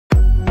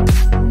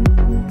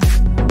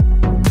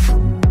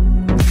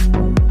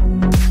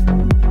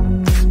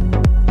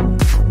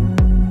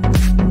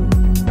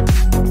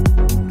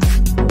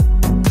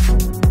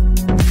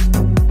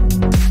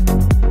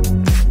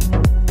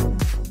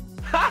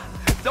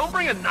don't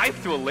bring a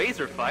knife to a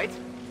laser fight.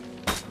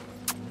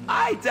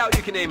 I doubt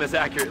you can aim as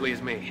accurately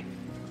as me.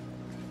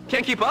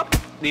 Can't keep up?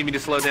 Need me to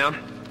slow down?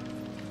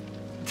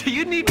 Do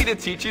you need me to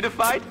teach you to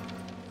fight?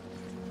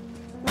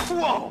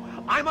 Whoa!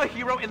 I'm a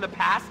hero in the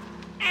past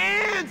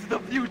and the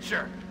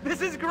future!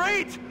 This is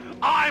great!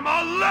 I'm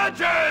a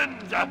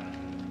legend!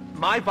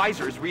 My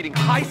visor is reading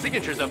high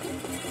signatures of...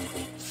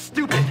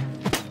 stupid!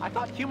 I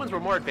thought humans were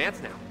more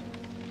advanced now.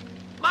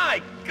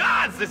 My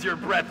gods, does your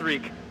breath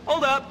reek!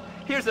 Hold up!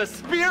 Here's a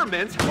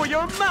spearmint for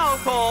your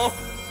mouth hole!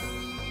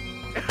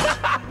 Ha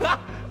ha ha!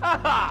 Ha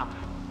ha!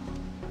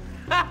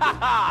 Ha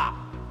ha!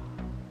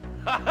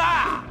 Ha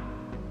ha!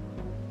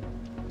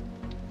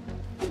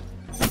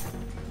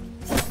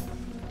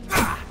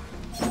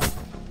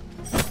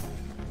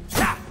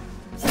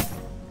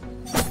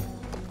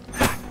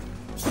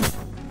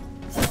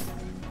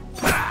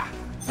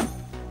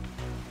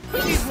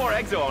 More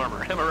exo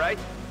armor, am I right?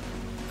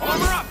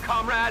 Armor up,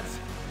 comrades!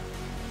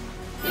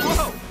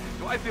 Whoa!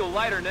 Do I feel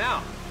lighter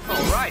now?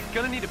 Alright,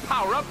 gonna need to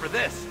power up for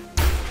this.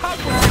 How's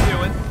what we're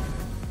doing?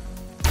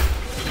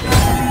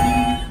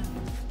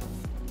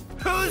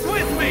 Who's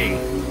with me?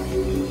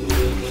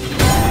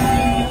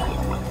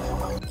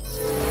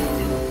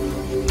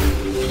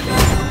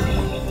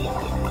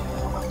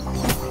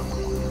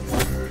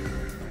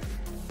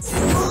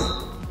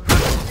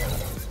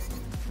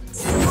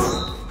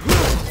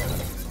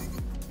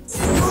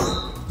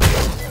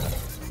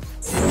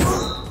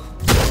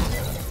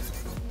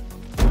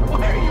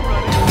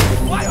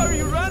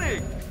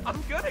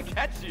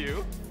 Catch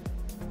you.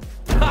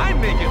 I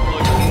make it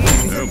look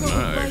easy. Oh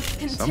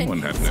my,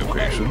 someone had no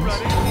patience.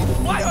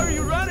 Why are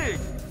you running?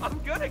 I'm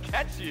gonna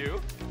catch you.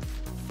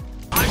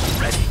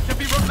 I'm ready to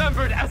be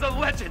remembered as a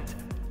legend.